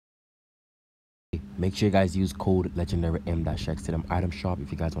Make sure you guys use code legendary M-X to them item shop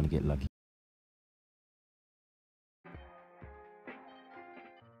if you guys want to get lucky.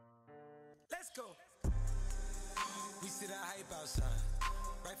 Let's go. We see that hype outside.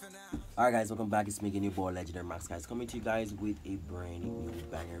 Right for now. Alright guys, welcome back. It's me again, your boy Legendary Max, guys, coming to you guys with a brand new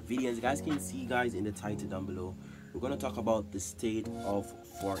banger video. As you guys can see, guys, in the title down below, we're gonna talk about the state of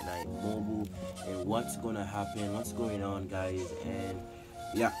Fortnite mobile and what's gonna happen, what's going on, guys. And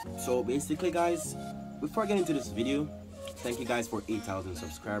yeah, so basically, guys, before getting into this video, thank you guys for 8,000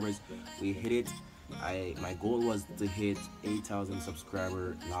 subscribers. We hit it. My goal was to hit 8,000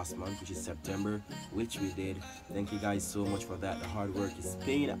 subscribers last month, which is September, which we did. Thank you guys so much for that. The hard work is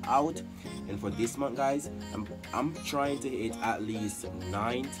paying out. And for this month, guys, I'm trying to hit at least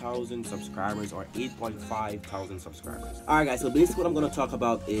 9,000 subscribers or 8.5 thousand subscribers. Alright guys, so basically what I'm going to talk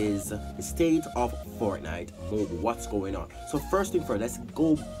about is the state of Fortnite mobile, what's going on. So first thing first, let's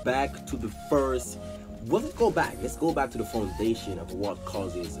go back to the first. Let's go back to the foundation of what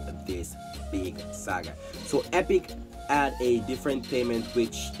causes this big saga. So Epic had a different payment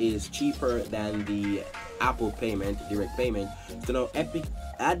which is cheaper than the Apple payment, direct payment. So now Epic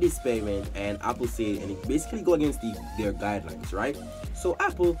had this payment and Apple said, and it basically go against their guidelines, right? So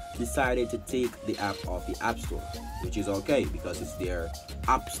Apple decided to take the app off the App Store, which is okay because it's their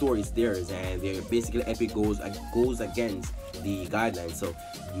App Store, is theirs, and they're basically Epic goes against the guidelines. So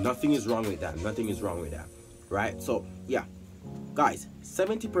nothing is wrong with that. Nothing is wrong with that, right? So yeah, guys,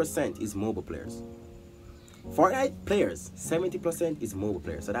 70% is mobile players. Fortnite players, 70% is mobile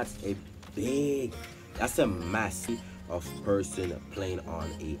players. So that's a massive of person playing on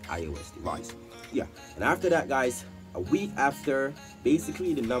a iOS device. Yeah, and after that, guys, a week after,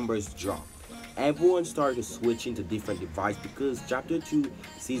 basically the numbers dropped. Everyone started switching to different device because Chapter 2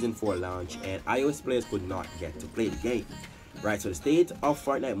 Season 4 launched and iOS players could not get to play the game. Right, so the state of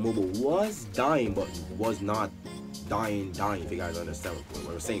Fortnite mobile was dying, but was not dying, if you guys understand what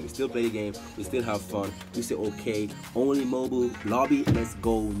we're saying. We still play the game, we still have fun, we say okay, only mobile, lobby, let's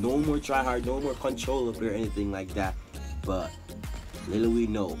go, no more try hard, no more controller play or anything like that. But little we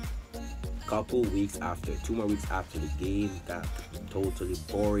know, couple weeks after, 2 more weeks after, the game got totally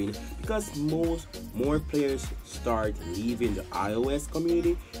boring because more players start leaving the iOS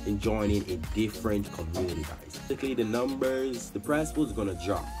community and joining a different community, guys. Basically the numbers, the price was gonna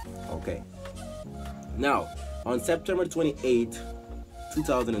drop. Okay, now on September 28th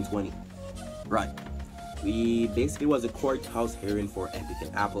 2020, right, we basically was a courthouse hearing for Epic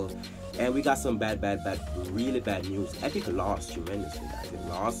and Apple, and we got some really bad news. Epic lost tremendously, guys. It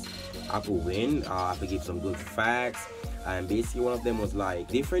lost. Apple win. Apple gave some good facts, and basically one of them was like,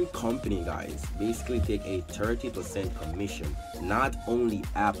 different company, guys, basically take a 30% commission. Not only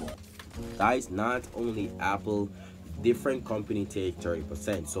Apple, guys, not only Apple, different company take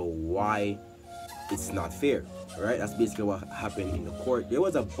 30%. So why? It's not fair, right? That's basically what happened in the court. There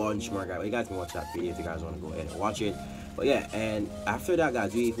was a bunch more, guys. You guys can watch that video if you guys want to go ahead and watch it. But yeah, and after that,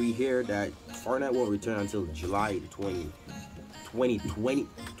 guys, we hear that Fortnite won't return until July 2021,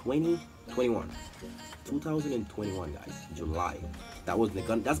 guys. July.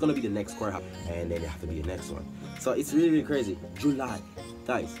 That's gonna be the next quarter, and then it have to be the next one. So it's really crazy. July,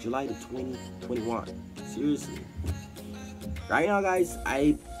 guys, July 2021. Seriously. Right now, guys,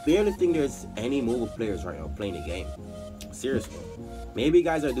 I barely think there's any mobile players right now playing the game. Seriously. Maybe you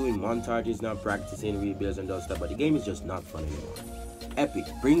guys are doing montages, not practicing rebuilds and those stuff, but the game is just not fun anymore. Epic,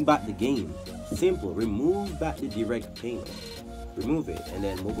 bring back the game. Simple. Remove back the direct payment. Remove it, and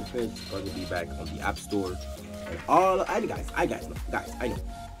then mobile players are going to be back on the App Store. And I know.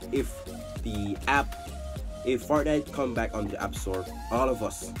 If Fortnite come back on the App Store, all of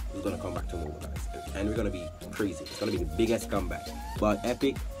us is gonna come back to mobile, guys, and we're gonna be crazy. It's gonna be the biggest comeback. But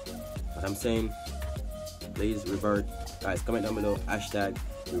Epic, what I'm saying, please revert, guys. Comment down below, hashtag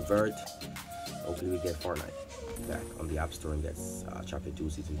revert. Hopefully we get Fortnite back on the App Store and gets Chapter 2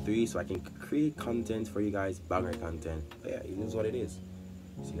 Season 3, so I can create content for you guys, banger content. But yeah, it is what it is.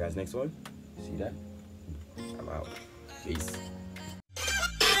 See you guys next one. See that? I'm out. Peace.